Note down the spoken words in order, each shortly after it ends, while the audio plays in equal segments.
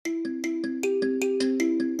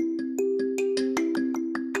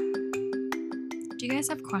guys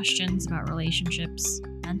have questions about relationships,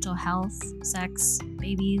 mental health, sex,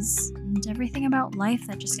 babies, and everything about life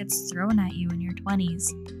that just gets thrown at you in your 20s?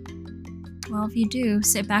 Well, if you do,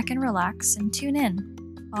 sit back and relax and tune in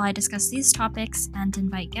while I discuss these topics and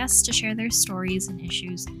invite guests to share their stories and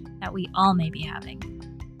issues that we all may be having.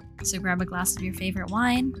 So grab a glass of your favorite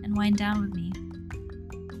wine and wind down with me.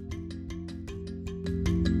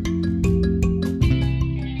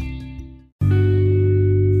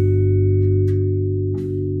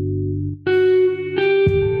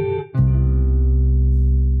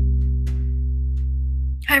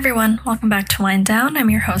 Hi everyone, welcome back to Wind Down. I'm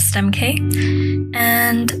your host, MK.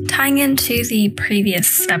 And tying into the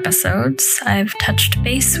previous episodes, I've touched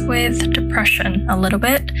base with depression a little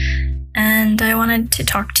bit, and I wanted to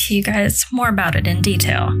talk to you guys more about it in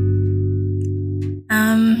detail.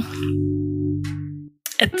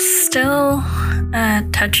 It's still a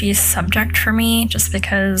touchy subject for me just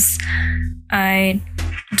because I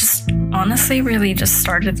just honestly really just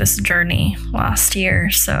started this journey last year,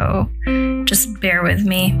 so just bear with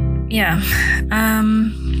me. Yeah, how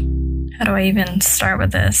do I even start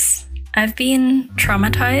with this? I've been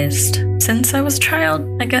traumatized since I was a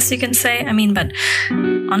child, I guess you can say. But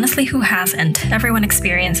honestly, who hasn't? Everyone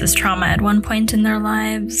experiences trauma at one point in their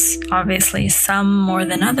lives. Obviously, some more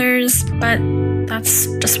than others, but that's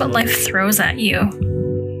just what life throws at you.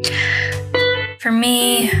 For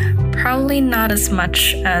me, probably not as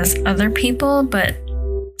much as other people, but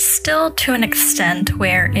still to an extent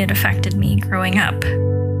where it affected me growing up.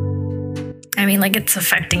 It's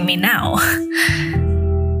affecting me now.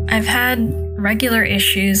 I've had regular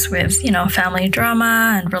issues with, family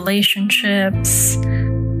drama and relationships.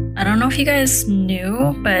 I don't know if you guys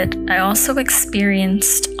knew, but I also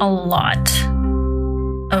experienced a lot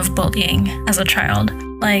of bullying as a child.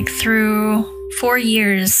 Through 4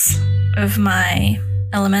 years of my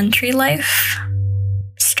elementary life,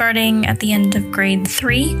 starting at the end of grade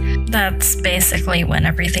 3, that's basically when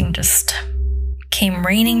everything just came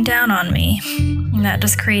raining down on me. And that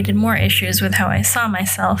just created more issues with how I saw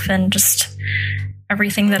myself and just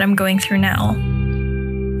everything that I'm going through now.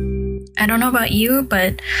 I don't know about you,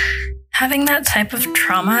 but having that type of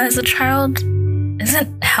trauma as a child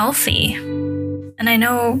isn't healthy. And I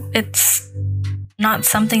know it's not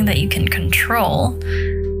something that you can control.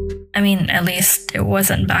 At least it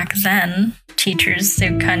wasn't back then. Teachers,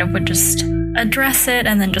 they kind of would just address it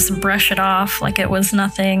and then just brush it off like it was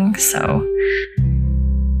nothing. So,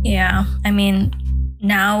 yeah,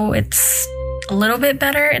 now it's a little bit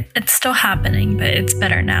better. It's still happening, but it's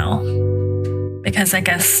better now because I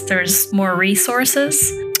guess there's more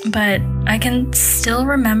resources. But I can still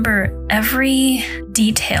remember every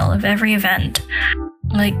detail of every event.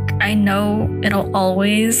 I know it'll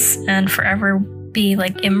always and forever be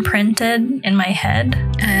imprinted in my head.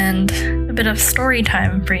 And a bit of story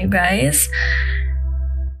time for you guys.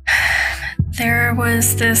 There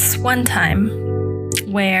was this one time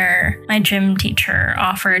where my gym teacher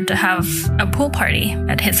offered to have a pool party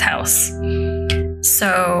at his house.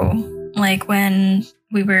 So when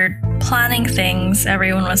we were planning things,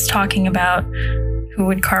 everyone was talking about who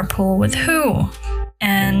would carpool with who,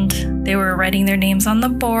 and they were writing their names on the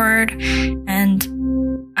board, and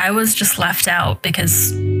I was just left out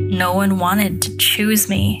because no one wanted to choose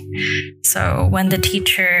me. So when the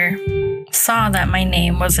teacher saw that my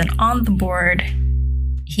name wasn't on the board,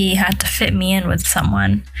 he had to fit me in with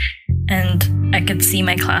someone. And I could see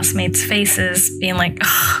my classmates' faces being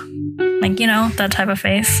ugh, that type of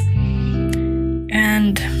face.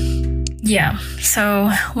 And yeah, so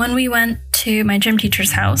when we went to my gym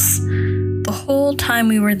teacher's house, the whole time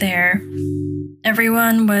we were there,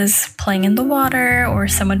 everyone was playing in the water, or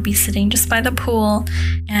someone would be sitting just by the pool,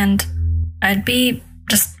 and I'd be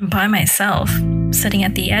just by myself, sitting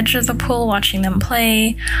at the edge of the pool watching them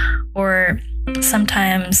play, or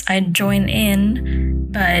sometimes I'd join in,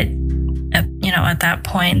 but at that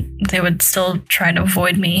point, they would still try to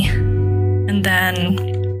avoid me. And then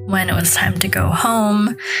when it was time to go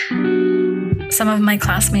home, some of my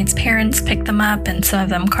classmates' parents picked them up, and some of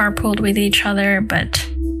them carpooled with each other, but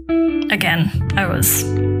again, I was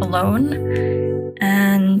alone,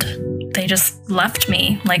 and they just left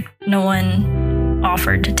me. No one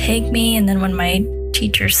offered to take me. And then when my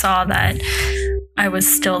teacher saw that I was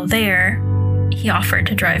still there, he offered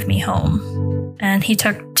to drive me home. And he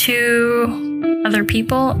took 2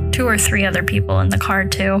 or 3 other people in the car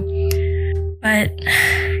too. But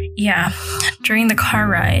yeah, during the car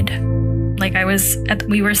ride,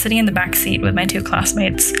 we were sitting in the back seat with my 2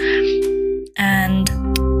 classmates, and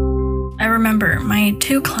I remember my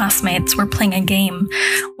 2 classmates were playing a game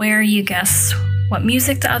where you guess what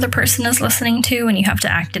music the other person is listening to, and you have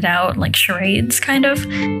to act it out like charades, kind of.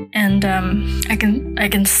 And I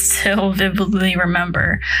can still vividly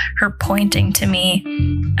remember her pointing to me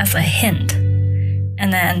as a hint,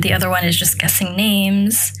 and then the other one is just guessing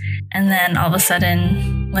names, and then all of a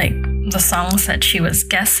sudden, like, the songs that she was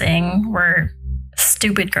guessing were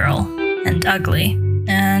Stupid Girl and Ugly.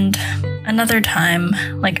 And another time,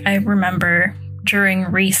 like, I remember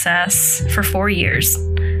during recess for 4 years,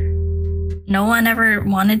 no one ever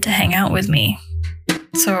wanted to hang out with me.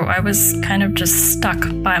 So I was kind of just stuck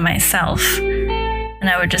by myself. And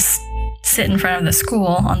I would just sit in front of the school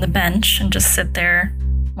on the bench and just sit there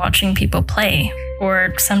watching people play.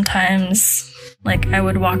 Or sometimes, like, I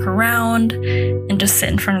would walk around and just sit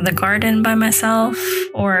in front of the garden by myself.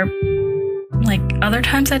 Or, like, other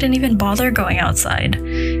times I didn't even bother going outside.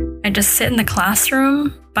 I just sit in the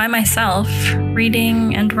classroom by myself,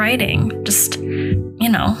 reading and writing, just, you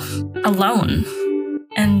know, alone.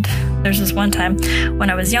 And there's this one time when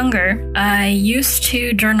I was younger, I used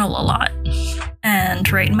to journal a lot and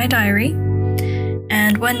write in my diary.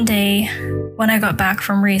 And one day, when I got back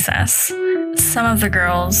from recess, some of the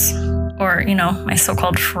girls, or, you know, my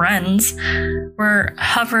so-called friends, were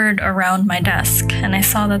hovered around my desk, and I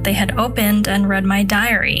saw that they had opened and read my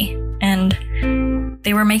diary, and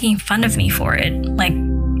they were making fun of me for it. Like,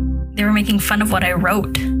 they were making fun of what I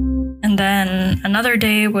wrote. And then another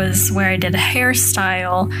day was where I did a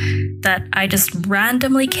hairstyle that I just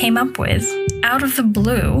randomly came up with out of the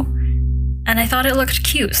blue, and I thought it looked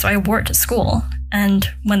cute, so I wore it to school. And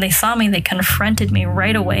when they saw me, they confronted me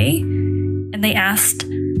right away, and they asked,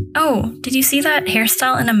 "Oh, did you see that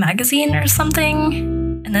hairstyle in a magazine or something?"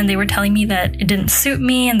 And then they were telling me that it didn't suit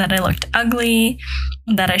me and that I looked ugly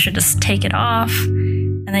and that I should just take it off.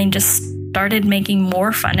 And they just started making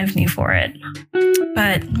more fun of me for it.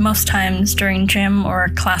 But most times during gym or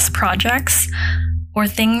class projects, or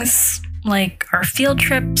things like our field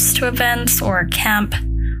trips to events or camp,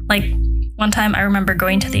 like one time I remember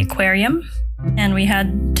going to the aquarium and we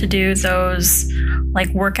had to do those like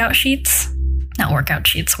worksheets,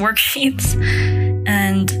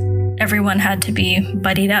 and everyone had to be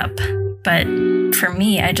buddied up. But for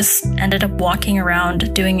me, I just ended up walking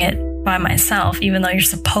around doing it by myself, even though you're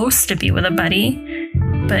supposed to be with a buddy.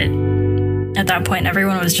 But at that point,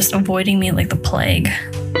 everyone was just avoiding me like the plague.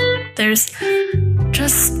 There's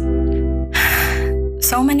just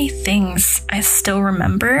so many things I still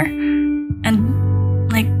remember.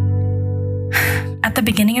 And like at the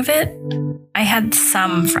beginning of it, I had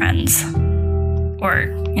some friends, or,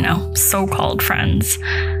 you know, so-called friends.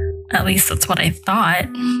 At least that's what I thought.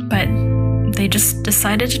 But they just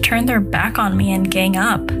decided to turn their back on me and gang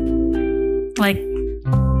up. Like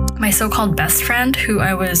my so-called best friend, who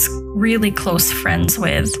I was really close friends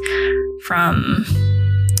with from,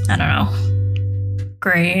 I don't know,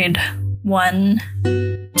 grade 1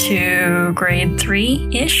 to grade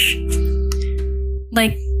 3-ish.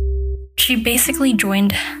 Like, she basically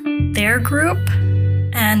joined their group,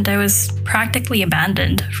 and I was practically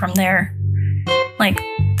abandoned from there. Like,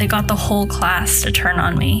 they got the whole class to turn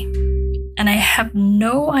on me. And I have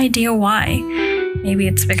no idea why. Maybe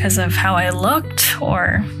it's because of how I looked,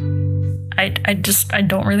 or I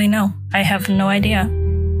don't really know. I have no idea.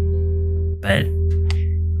 But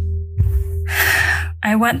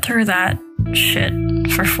I went through that shit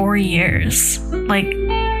for 4 years. Like,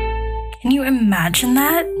 can you imagine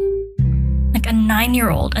that? Like a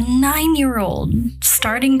 9-year-old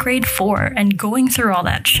starting grade 4 and going through all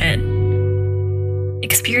that shit.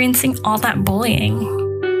 Experiencing all that bullying.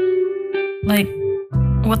 Like,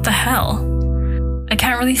 what the hell? I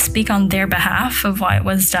can't really speak on their behalf of why it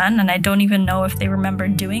was done, and I don't even know if they remember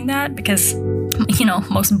doing that because, you know,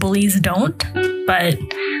 most bullies don't. But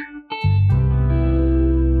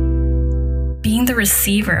being the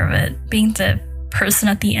receiver of it, being the person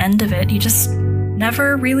at the end of it, you just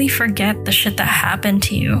never really forget the shit that happened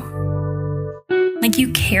to you. Like,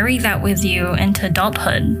 you carry that with you into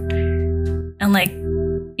adulthood. And like,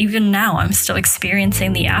 even now, I'm still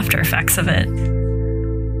experiencing the after effects of it.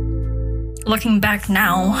 Looking back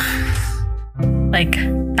now, like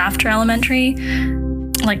after elementary,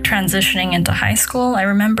 like transitioning into high school, I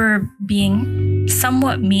remember being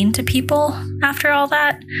somewhat mean to people after all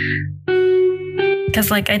that. Because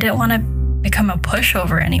like, I didn't want to become a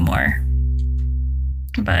pushover anymore.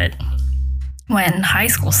 But when high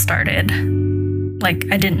school started, like,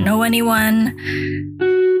 I didn't know anyone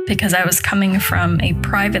because I was coming from a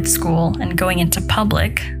private school and going into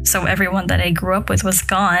public. So everyone that I grew up with was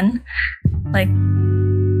gone. Like,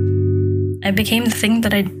 I became the thing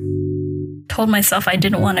that I told myself I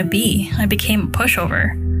didn't want to be. I became a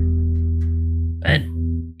pushover. But,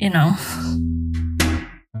 you know,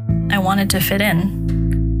 wanted to fit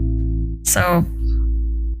in. So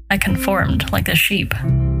I conformed like a sheep.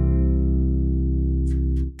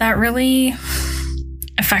 That really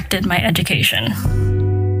affected my education.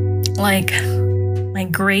 Like, my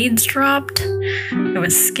grades dropped. I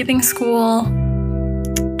was skipping school.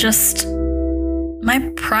 Just,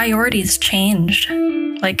 my priorities changed.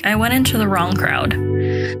 Like, I went into the wrong crowd.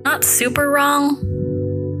 Not super wrong,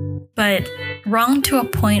 but wrong to a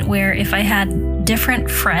point where if I had different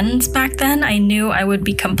friends back then, I knew I would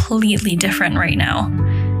be completely different right now.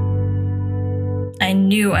 I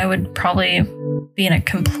knew I would probably be in a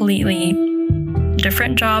completely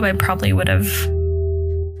different job. I probably would have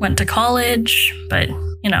went to college, but,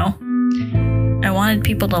 you know, I wanted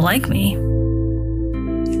people to like me.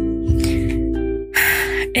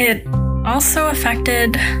 It also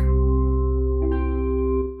affected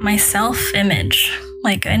my self-image.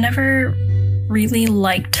 Like, I never really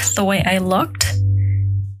liked the way I looked.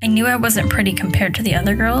 I knew I wasn't pretty compared to the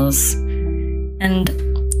other girls, and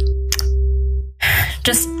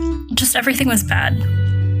just everything was bad.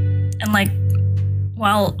 And like,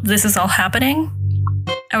 while this is all happening,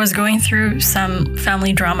 I was going through some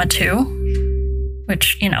family drama too,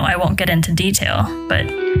 which, you know, I won't get into detail, but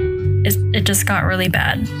it just got really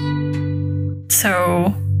bad.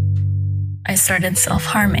 So I started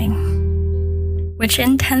self-harming, which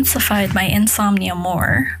intensified my insomnia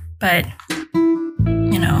more. But,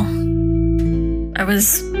 you know, that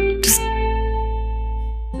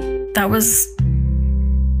was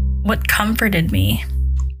what comforted me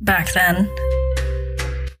back then.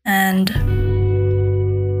 And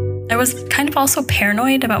I was kind of also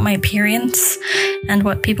paranoid about my appearance and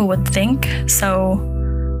what people would think. So,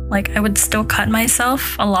 like, I would still cut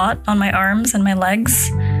myself a lot on my arms and my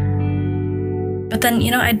legs. But then,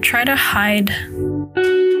 you know, I'd try to hide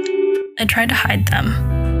them.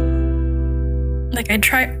 Like, I'd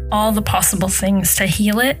try all the possible things to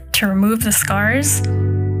heal it, to remove the scars,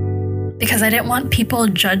 because I didn't want people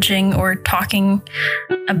judging or talking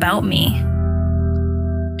about me.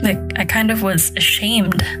 Like, I kind of was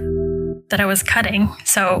ashamed that I was cutting,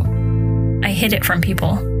 so I hid it from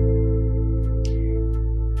people.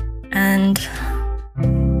 And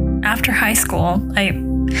after high school, I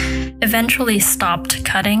eventually stopped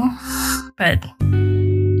cutting, but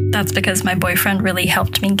that's because my boyfriend really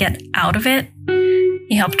helped me get out of it.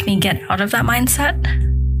 He helped me get out of that mindset.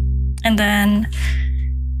 And then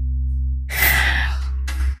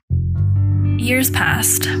years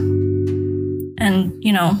passed. And,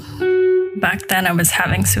 you know, back then I was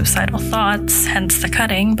having suicidal thoughts, hence the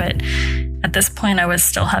cutting, but at this point I was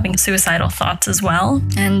still having suicidal thoughts as well.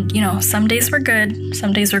 And, you know, some days were good,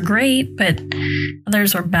 some days were great, but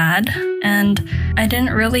others were bad. And I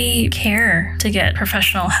didn't really care to get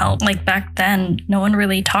professional help. Like, back then, no one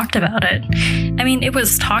really talked about it. I mean, it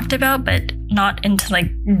was talked about, but not into like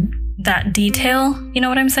that detail, you know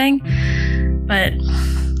what I'm saying? But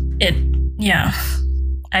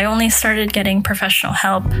I only started getting professional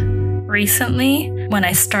help recently when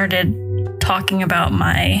I started talking about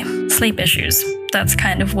my sleep issues. That's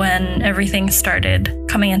kind of when everything started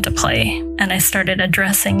coming into play, and I started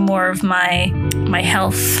addressing more of my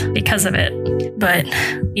health because of it. But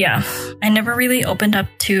yeah, I never really opened up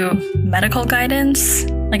to medical guidance.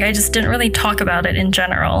 Like, I just didn't really talk about it in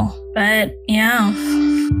general. But yeah,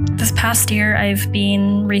 this past year I've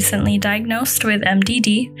been recently diagnosed with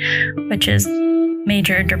MDD, which is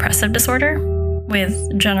major depressive disorder with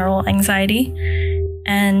general anxiety.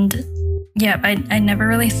 And yeah, I never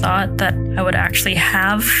really thought that I would actually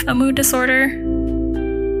have a mood disorder.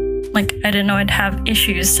 Like, I didn't know I'd have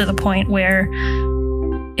issues to the point where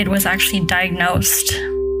it was actually diagnosed.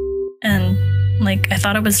 And like, I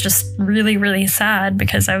thought it was just really, really sad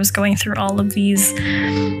because I was going through all of these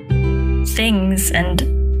things and,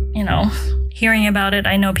 you know, hearing about it.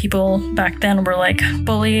 I know people back then were like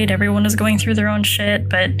bullied, everyone was going through their own shit,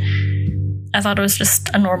 but I thought it was just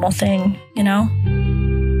a normal thing, you know?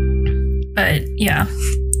 But yeah,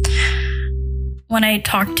 when I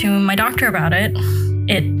talked to my doctor about it,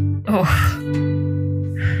 it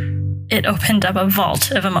opened up a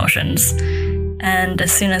vault of emotions. And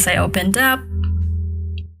as soon as I opened up,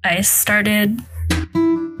 I started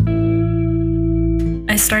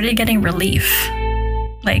getting relief.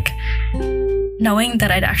 Like, knowing that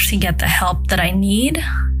I'd actually get the help that I need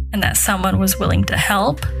and that someone was willing to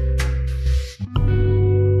help.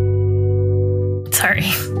 Sorry.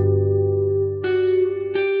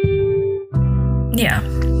 Yeah.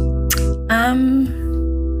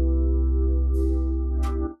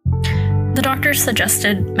 The doctor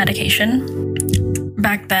suggested medication.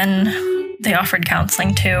 Back then, they offered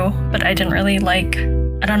counseling too, but I didn't really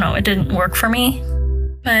it didn't work for me.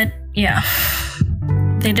 But yeah,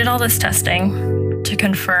 they did all this testing to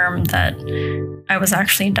confirm that I was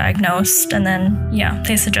actually diagnosed. And then, yeah,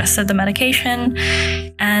 they suggested the medication.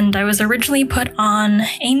 And I was originally put on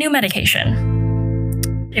a new medication.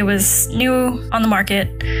 It was new on the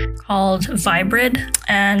market called Vybrid.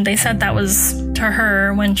 And they said that was to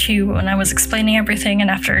her when I was explaining everything. And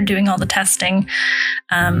after doing all the testing,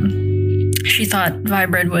 she thought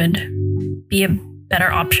Vybrid would be a better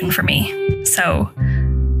option for me. So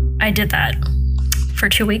I did that for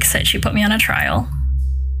 2 weeks. That she put me on a trial.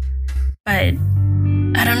 But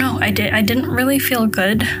I don't know. I didn't really feel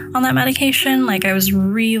good on that medication. Like, I was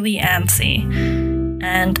really antsy,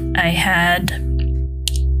 and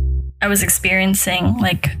I was experiencing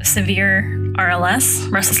like severe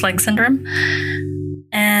RLS, restless leg syndrome,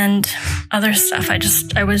 and other stuff.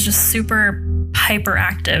 I was just super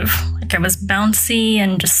hyperactive. Like, I was bouncy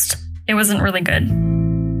and it wasn't really good.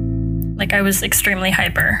 Like, I was extremely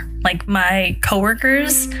hyper. Like, my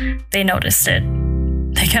coworkers, they noticed it.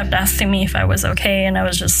 They kept asking me if I was okay, and I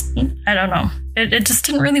was just, I don't know. It just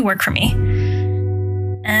didn't really work for me.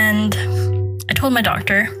 And I told my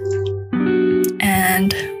doctor,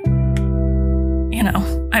 and,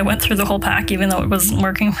 I went through the whole pack, even though it wasn't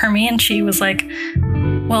working for me. And she was like,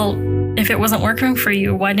 well, if it wasn't working for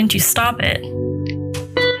you, why didn't you stop it?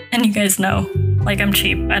 And you guys know, like, I'm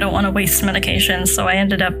cheap. I don't want to waste medication. So I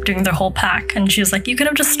ended up doing the whole pack. And she was like, you could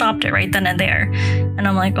have just stopped it right then and there. And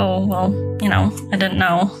I'm like, oh, well, I didn't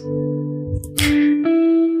know.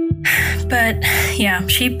 But yeah,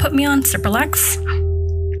 she put me on Cipralex.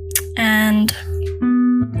 And,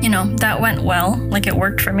 that went well. Like, it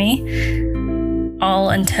worked for me.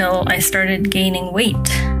 All until I started gaining weight.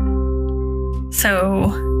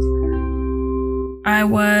 So I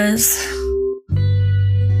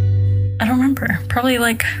don't remember, probably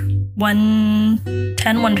like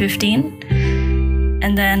 110, 115.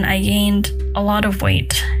 And then I gained a lot of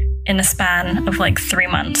weight in a span of like 3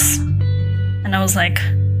 months. And I was like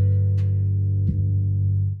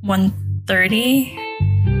 130,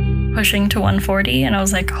 pushing to 140. And I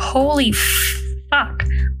was like, holy fuck.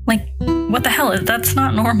 Like, what the hell? That's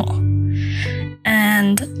not normal.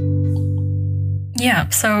 And yeah,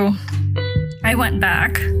 so I went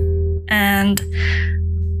back and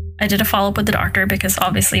I did a follow-up with the doctor, because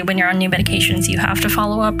obviously when you're on new medications, you have to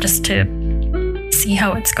follow up just to see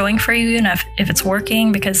how it's going for you and if it's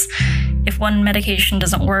working, because if one medication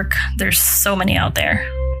doesn't work, there's so many out there.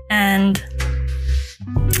 And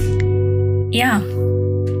yeah,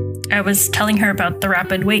 I was telling her about the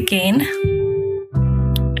rapid weight gain,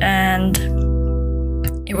 and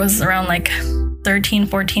it was around like 13,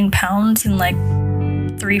 14 pounds in like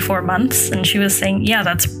 3-4 months. And she was saying, yeah,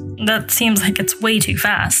 that seems like it's way too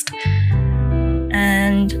fast.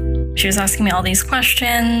 And she was asking me all these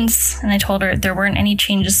questions, and I told her there weren't any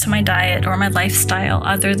changes to my diet or my lifestyle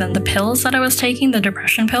other than the pills that I was taking, the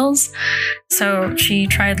depression pills. So she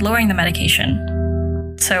tried lowering the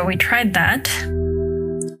medication. So we tried that.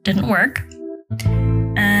 Didn't work.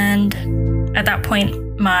 And at that point,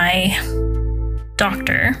 my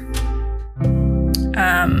doctor,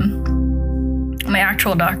 my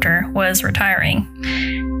actual doctor, was retiring.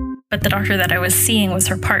 But the doctor that I was seeing was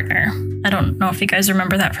her partner. I don't know if you guys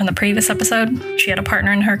remember that from the previous episode. She had a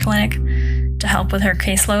partner in her clinic to help with her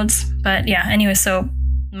caseloads. But yeah, anyway, so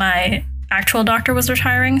my actual doctor was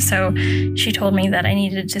retiring. So she told me that I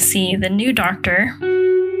needed to see the new doctor.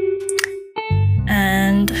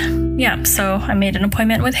 And yeah, so I made an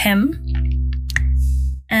appointment with him.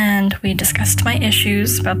 And we discussed my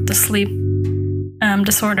issues about the sleep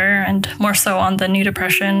disorder, and more so on the new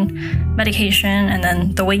depression medication, and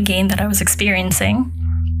then the weight gain that I was experiencing.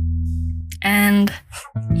 And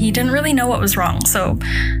he didn't really know what was wrong, so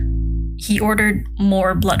he ordered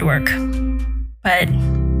more blood work. But,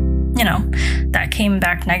 that came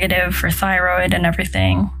back negative for thyroid and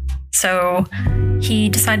everything. So he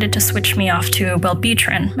decided to switch me off to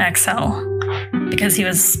Wellbutrin XL, because he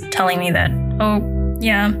was telling me that, oh,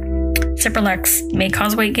 yeah, Cipralex may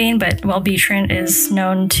cause weight gain, but Wellbutrin is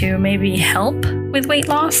known to maybe help with weight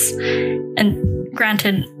loss. And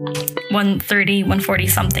granted, 130, 140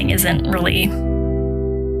 something isn't really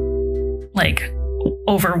like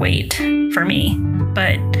overweight for me,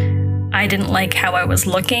 but I didn't like how I was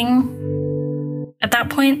looking at that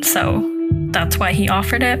point, so that's why he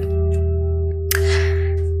offered it.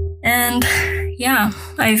 And yeah,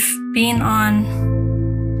 I've been on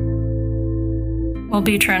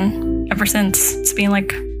Wellbutrin ever since. It's been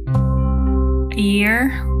like a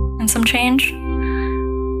year and some change.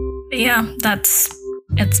 But yeah,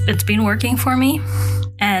 it's been working for me.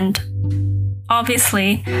 And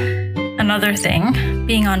obviously, another thing,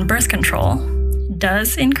 being on birth control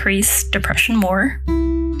does increase depression more.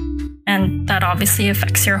 And that obviously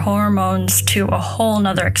affects your hormones to a whole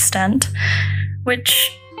nother extent,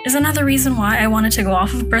 which is another reason why I wanted to go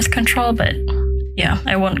off of birth control. But yeah,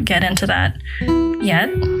 I won't get into that yet.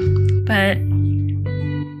 But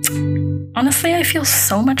honestly, I feel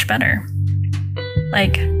so much better.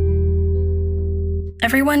 Like,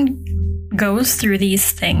 everyone goes through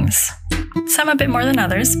these things. Some a bit more than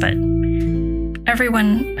others, but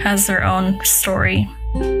everyone has their own story.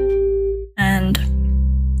 And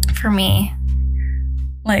for me,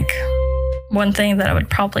 like, one thing that I would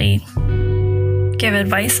probably give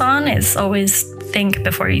advice on is always think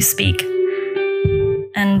before you speak.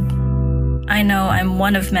 And I know I'm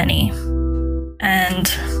one of many,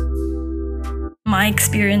 and my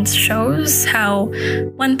experience shows how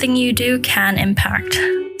one thing you do can impact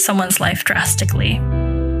someone's life drastically.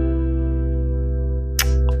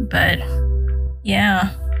 But yeah.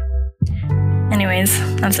 Anyways,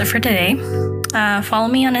 that's it for today. Follow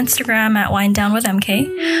me on Instagram at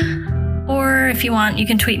winedownwithmk. Or if you want, you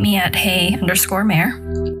can tweet me at hey_mayor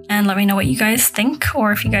and let me know what you guys think,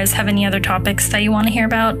 or if you guys have any other topics that you want to hear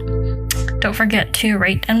about. Don't forget to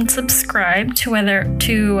rate and subscribe to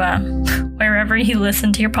wherever you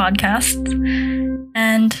listen to your podcasts.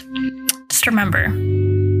 And just remember,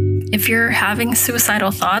 if you're having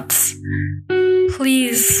suicidal thoughts,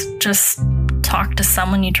 please just talk to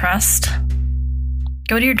someone you trust.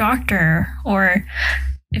 Go to your doctor, or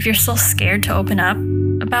if you're still scared to open up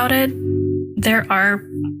about it, there are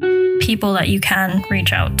people that you can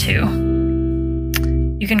reach out to.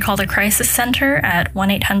 You can call the crisis center at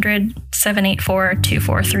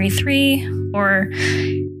 1-800-784-2433 or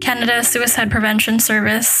Canada Suicide Prevention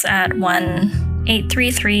Service at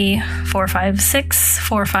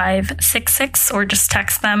 1-833-456-4566, or just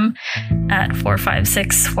text them at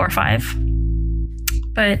 45645.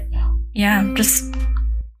 But yeah, just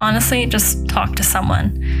honestly, just talk to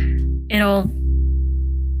someone. It'll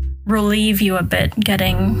relieve you a bit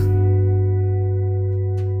getting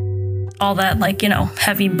all that,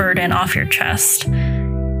 heavy burden off your chest.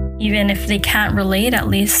 Even if they can't relate, at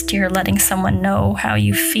least you're letting someone know how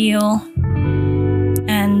you feel.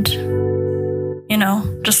 And,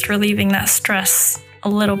 just relieving that stress a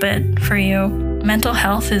little bit for you. Mental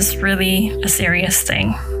health is really a serious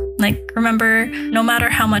thing. Remember, no matter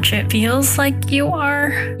how much it feels like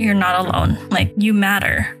you're not alone. You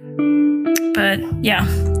matter. But yeah,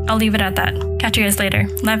 I'll leave it at that. Catch you guys later.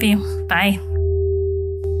 Love you. Bye.